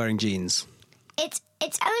 and you're wearing jeans. It's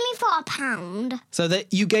only for £1. So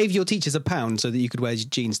that you gave your teachers £1 so that you could wear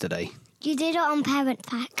jeans today. You did it on Parent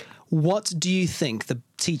Pack. What do you think the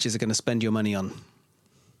teachers are going to spend your money on?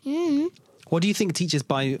 What do you think teachers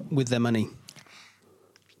buy with their money?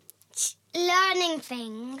 Learning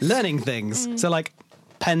things. Learning things. So like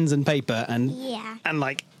pens and paper and Yeah. and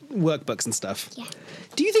like workbooks and stuff. Yeah.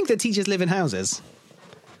 Do you think that teachers live in houses,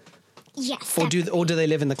 Yes. or do they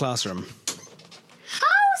live in the classroom?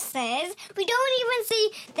 Houses? We don't even see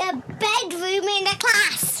the bedroom in the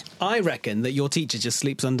class. I reckon that your teacher just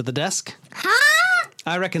sleeps under the desk. Huh?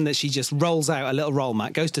 I reckon that she just rolls out a little roll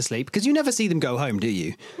mat, goes to sleep, because you never see them go home, do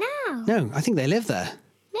you? No. No, I think they live there.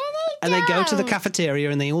 No, they And they go to the don't. cafeteria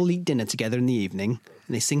and they all eat dinner together in the evening,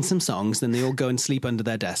 and they sing some songs, then they all go and sleep under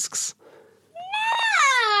their desks.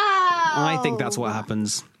 No. I think that's what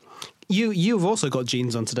happens. You've also got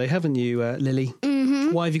jeans on today, haven't you, Lily?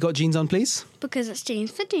 Mm-hmm. Why have you got jeans on, please? Because it's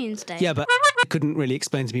Jeans for Jeans Day. Yeah, but you couldn't really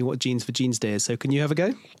explain to me what Jeans for Jeans Day is, so can you have a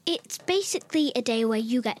go? It's basically a day where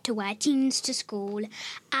you get to wear jeans to school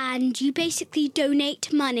and you basically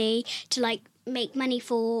donate money to, like, make money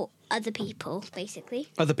for other people, basically.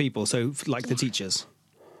 Other people, so like the teachers.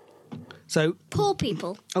 So, Poor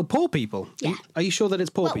people. oh, poor people. Yeah. Are you sure that it's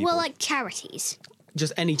poor people? Well, like charities.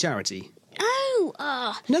 Just any charity?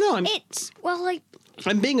 Oh, No,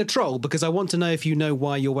 I'm being a troll because I want to know if you know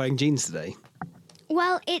why you're wearing jeans today.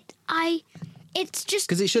 It's just...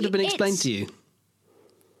 Because it should have been explained to you.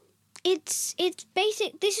 It's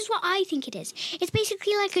basic. This is what I think it is. It's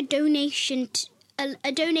basically like a donation,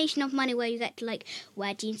 a donation of money where you get to, like,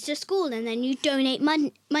 wear jeans to school and then you donate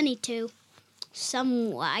money to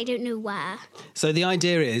somewhere. I don't know where. So the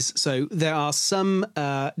idea is, so there are some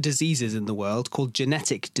diseases in the world called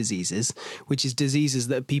genetic diseases, which is diseases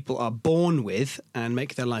that people are born with and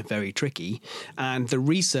make their life very tricky. And the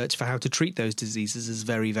research for how to treat those diseases is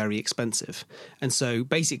very, very expensive. And so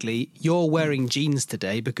basically, you're wearing jeans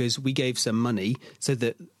today because we gave some money so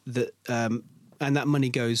that and that money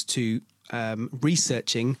goes to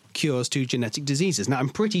researching cures to genetic diseases. Now, I'm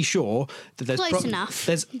pretty sure that there's... Close enough.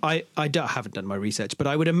 I haven't done my research, but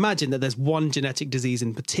I would imagine that there's one genetic disease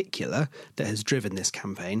in particular that has driven this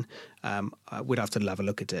campaign. I would have to have a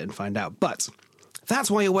look at it and find out. But that's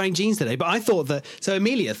why you're wearing jeans today. But I thought that... So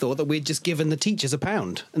Amelia thought that we'd just given the teachers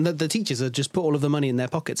 £1 and that the teachers had just put all of the money in their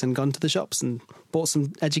pockets and gone to the shops and bought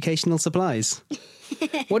some educational supplies.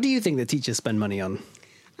 What do you think the teachers spend money on?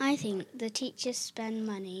 I think the teachers spend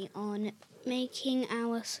money on making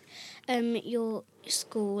your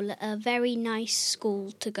school a very nice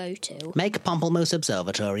school to go to. Make Pamplemousse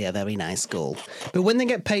Observatory a very nice school. But when they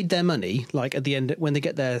get paid their money, like at the end, when they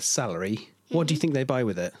get their salary, what do you think they buy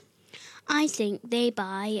with it? I think they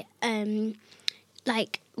buy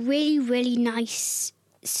like really, really nice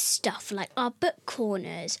stuff, like our book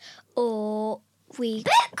corners, or we...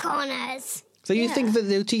 Book corners! So you think that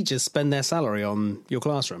the teachers spend their salary on your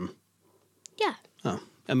classroom? Yeah. Oh,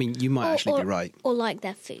 I mean, you might actually be right. Or like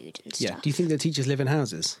their food and Yeah. stuff. Do you think the teachers live in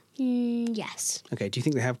houses? Yes. Okay. Do you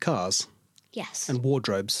think they have cars Yes. and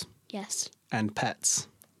wardrobes Yes. and pets?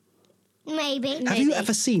 Maybe. Have you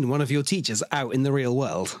ever seen one of your teachers out in the real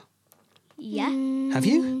world? Yeah. Have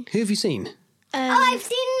you? Who have you seen? I've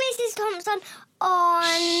seen Mrs. Thompson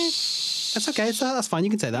on... That's okay. That's fine. You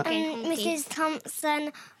can say that. Mrs.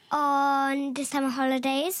 Thompson on the summer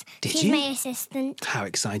holidays. Did She's you? my assistant. How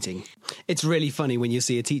exciting. It's really funny when you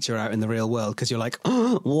see a teacher out in the real world because you're like,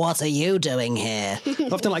 oh, what are you doing here? You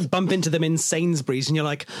often like bump into them in Sainsbury's and you're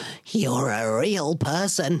like, you're a real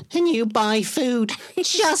person and you buy food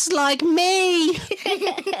just like me.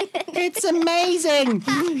 It's amazing.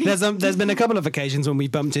 There's been a couple of occasions when we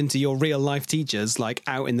bumped into your real life teachers like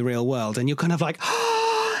out in the real world and you're kind of like,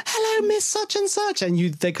 hello, Miss Such and Such. And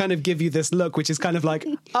they kind of give you this look, which is kind of like,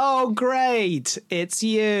 oh, great, it's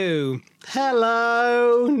you.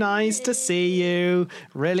 Hello, nice to see you.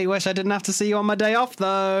 Really wish I didn't have to see you on my day off,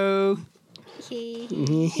 though.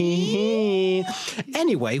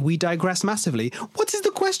 Anyway, we digress massively. What is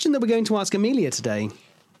the question that we're going to ask Amelia today?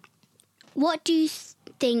 What do you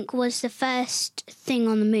think was the first thing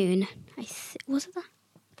on the moon? Was it that?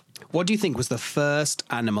 What do you think was the first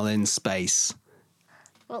animal in space?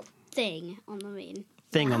 Well, thing on the moon.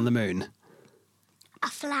 Thing on the moon? A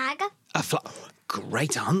flag. A flag.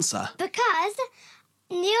 Great answer. Because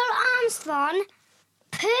Neil Armstrong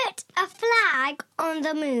put a flag on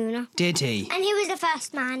the moon. Did he? And he was the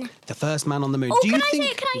first man. The first man on the moon. Oh, do you can I think... say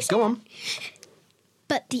it? Can I say Go it? on.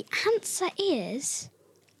 But the answer is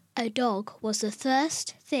a dog was the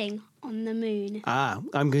first thing on the moon. Ah,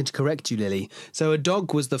 I'm going to correct you, Lily. So a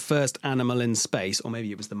dog was the first animal in space, or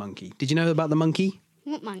maybe it was the monkey. Did you know about the monkey?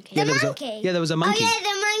 What monkey? Yeah, there Monkey. there was a monkey. Oh, yeah,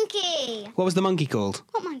 the monkey. What was the monkey called?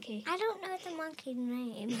 What monkey? I don't know the monkey's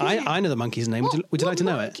name. I know the monkey's name. Would you like to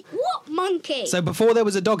know it? What monkey? So before there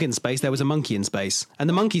was a dog in space, there was a monkey in space. And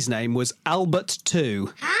the monkey's name was Albert II.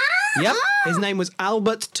 Yep, his name was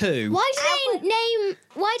Albert II. Why do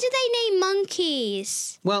they name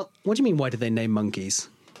monkeys? Well, what do you mean, why did they name monkeys?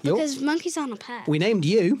 Because monkeys aren't a pet. We named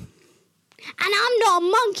you. And I'm not a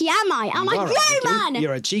monkey, am I? I'm You a are glue monkey. man.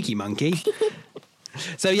 You're a cheeky monkey.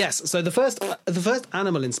 So yes, so the first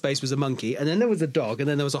animal in space was a monkey, and then there was a dog, and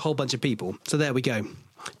then there was a whole bunch of people. So there we go.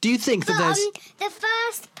 Do you think that there's... The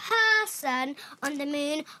first person on the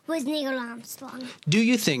moon was Neil Armstrong. Do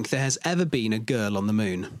you think there has ever been a girl on the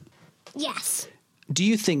moon? Yes. Do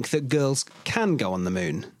you think that girls can go on the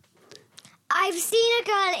moon? I've seen a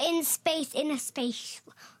girl in space in a space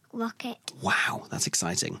rocket. Wow, that's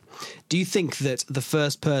exciting. Do you think that the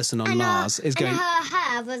first person on Mars is going... And her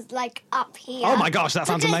hair was, like, up here. Oh my gosh, that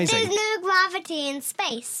sounds because amazing. There's no gravity in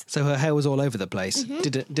space. So her hair was all over the place.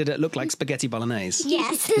 Did it look like spaghetti bolognese?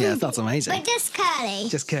 Yes. Yeah, that's amazing. But just curly.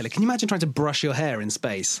 Just curly. Can you imagine trying to brush your hair in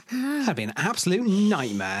space? That'd be an absolute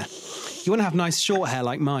nightmare. You want to have nice short hair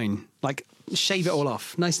like mine. Like, shave it all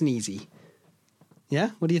off. Nice and easy. Yeah?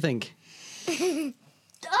 What do you think?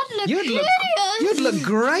 You'd look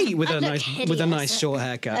great with a nice short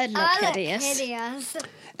haircut. I'd look hideous. Hideous.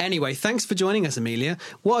 Anyway, thanks for joining us, Amelia.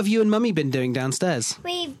 What have you and Mummy been doing downstairs?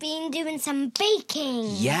 We've been doing some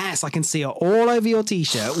baking. Yes, I can see it all over your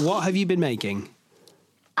t-shirt. What have you been making?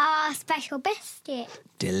 Our special biscuit.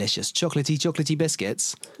 Delicious chocolatey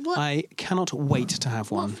biscuits. What- I cannot wait to have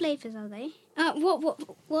What one. flavours are they?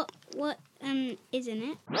 What is in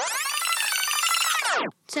it?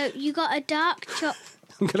 So you got a dark chocolate.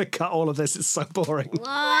 I'm going to cut all of this. It's so boring.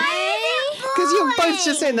 Why? Because you're both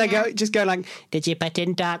just sitting there going like, did you put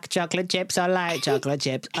in dark chocolate chips or light chocolate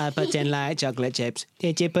chips? I put in light chocolate chips.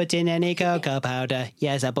 Did you put in any cocoa powder?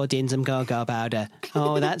 Yes, I put in some cocoa powder.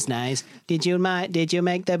 Oh, that's nice. Did you make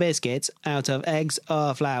the biscuits out of eggs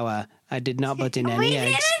or flour? I did not put in any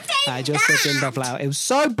eggs. I just put in the flour. It was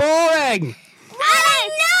so boring. I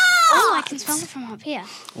know! Oh, I can smell it from up here.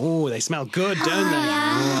 Oh, they smell good, don't they?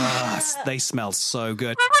 Yes, they smell so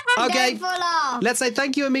good. Okay, Don't fall off. let's say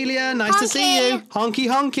thank you, Amelia. Nice to see you. Honky,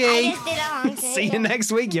 I honky. just did a honky. See you next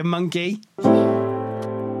week, you monkey.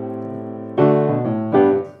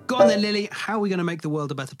 Go on then, Lily. How are we going to make the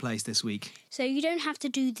world a better place this week? So you don't have to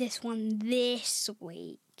do this one this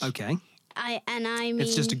week. Okay. I mean,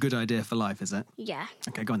 It's just a good idea for life, is it? yeah.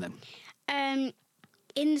 Okay, go on then.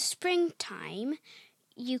 In the springtime,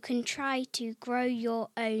 you can try to grow your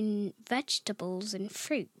own vegetables and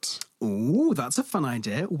fruit. Ooh, that's a fun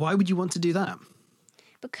idea. Why would you want to do that?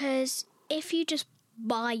 Because if you just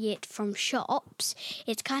buy it from shops,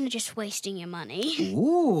 it's kind of just wasting your money.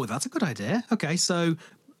 Ooh, that's a good idea. Okay, so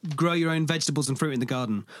grow your own vegetables and fruit in the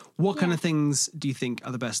garden. What kind of things do you think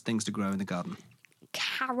are the best things to grow in the garden?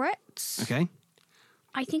 Carrots. Okay.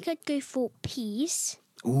 I think I'd go for peas.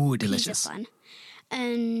 Ooh, Peas delicious. are fun.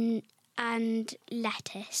 And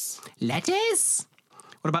lettuce. Lettuce?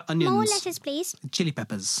 What about onions? More lettuce, please. Chili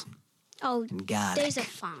peppers Oh, and garlic those are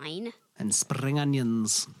fine. and spring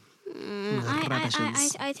onions.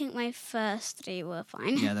 Radishes. I think my first three were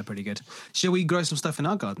fine. Yeah, they're pretty good. Shall we grow some stuff in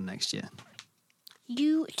our garden next year?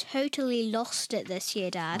 You totally lost it this year,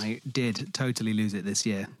 Dad. I did totally lose it this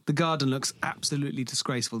year. The garden looks absolutely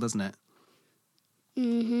disgraceful, doesn't it?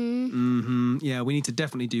 Yeah, we need to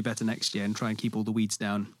definitely do better next year and try and keep all the weeds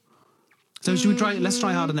down. So should we try? Let's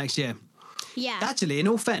try harder next year. Yeah. Actually, in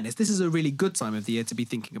all fairness, this is a really good time of the year to be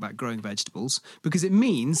thinking about growing vegetables because it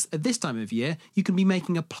means at this time of year you can be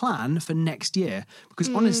making a plan for next year. Because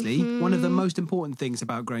honestly, one of the most important things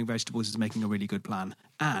about growing vegetables is making a really good plan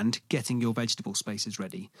and getting your vegetable spaces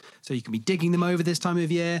ready. So you can be digging them over this time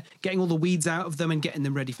of year, getting all the weeds out of them and getting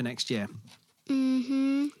them ready for next year.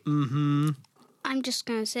 I'm just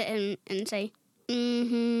going to sit and say,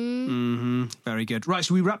 Very good. Right,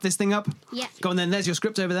 should we wrap this thing up? Yeah. Go on then, there's your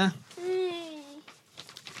script over there.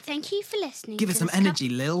 Thank you for listening. Give it some energy,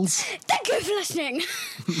 Lils. Thank you for listening.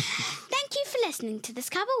 Thank you for listening to this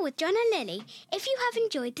cover with John and Lily. If you have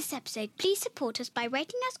enjoyed this episode, please support us by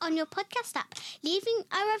rating us on your podcast app, leaving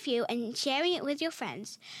a review and sharing it with your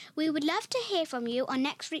friends. We would love to hear from you on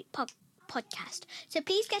next week's podcast. So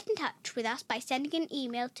please get in touch with us by sending an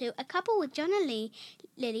email to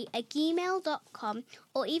a-couple-with-John-and-Lily at gmail.com,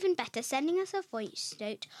 or even better, sending us a voice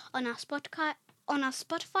note on our Spotify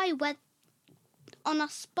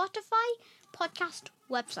podcast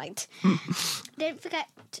website. Don't forget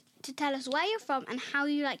to tell us where you're from and how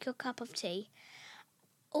you like your cup of tea.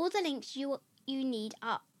 All the links you need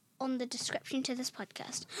are on the description to this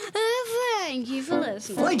podcast. Thank you for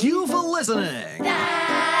listening. Thank you for listening.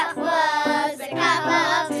 That was a cup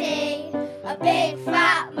of tea, a big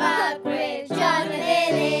fat mug with John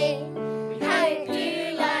and Lily. We hope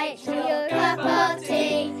you liked your cup of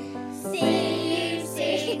tea. See you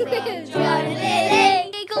soon with John and Lily.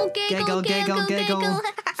 Giggle, giggle, giggle.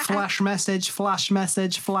 Flash message, flash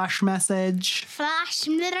message, flash message. Flash. Flash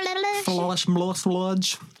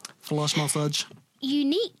message. Flash message.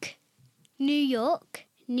 Unique. New York.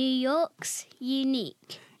 New York's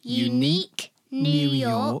unique. Unique. New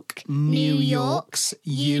York. New York's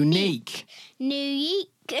unique. New York.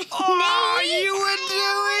 Oh, you were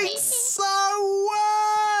doing so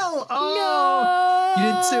well. Oh, you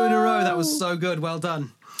did 2 in a row. That was so good. Well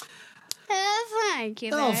done. Thank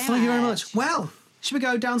you very much. Oh, thank you very much. Well, should we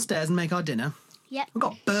go downstairs and make our dinner? Yep. We've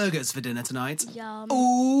got burgers for dinner tonight. Yum.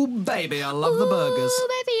 Oh, baby, I love the burgers. Ooh,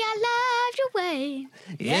 baby, I love your way.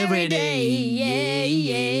 Every day, yeah,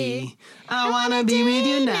 yeah. I wanna be with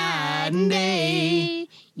you night and day.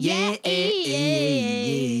 Yeah,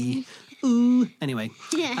 yeah. Ooh. Anyway,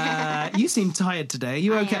 you seem tired today. Are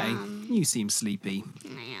you okay? You seem sleepy.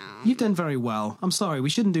 You've done very well. I'm sorry, we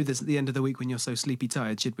shouldn't do this at the end of the week when you're so sleepy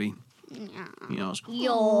tired, should we? Yes.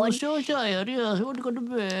 Yawn. So tired, yes. I want to go to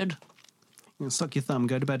bed. Suck your thumb,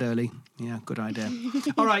 go to bed early. Yeah, good idea.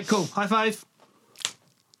 All right, cool. High five.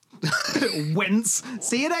 Wince.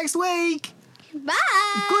 See you next week. Bye.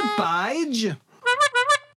 Goodbye.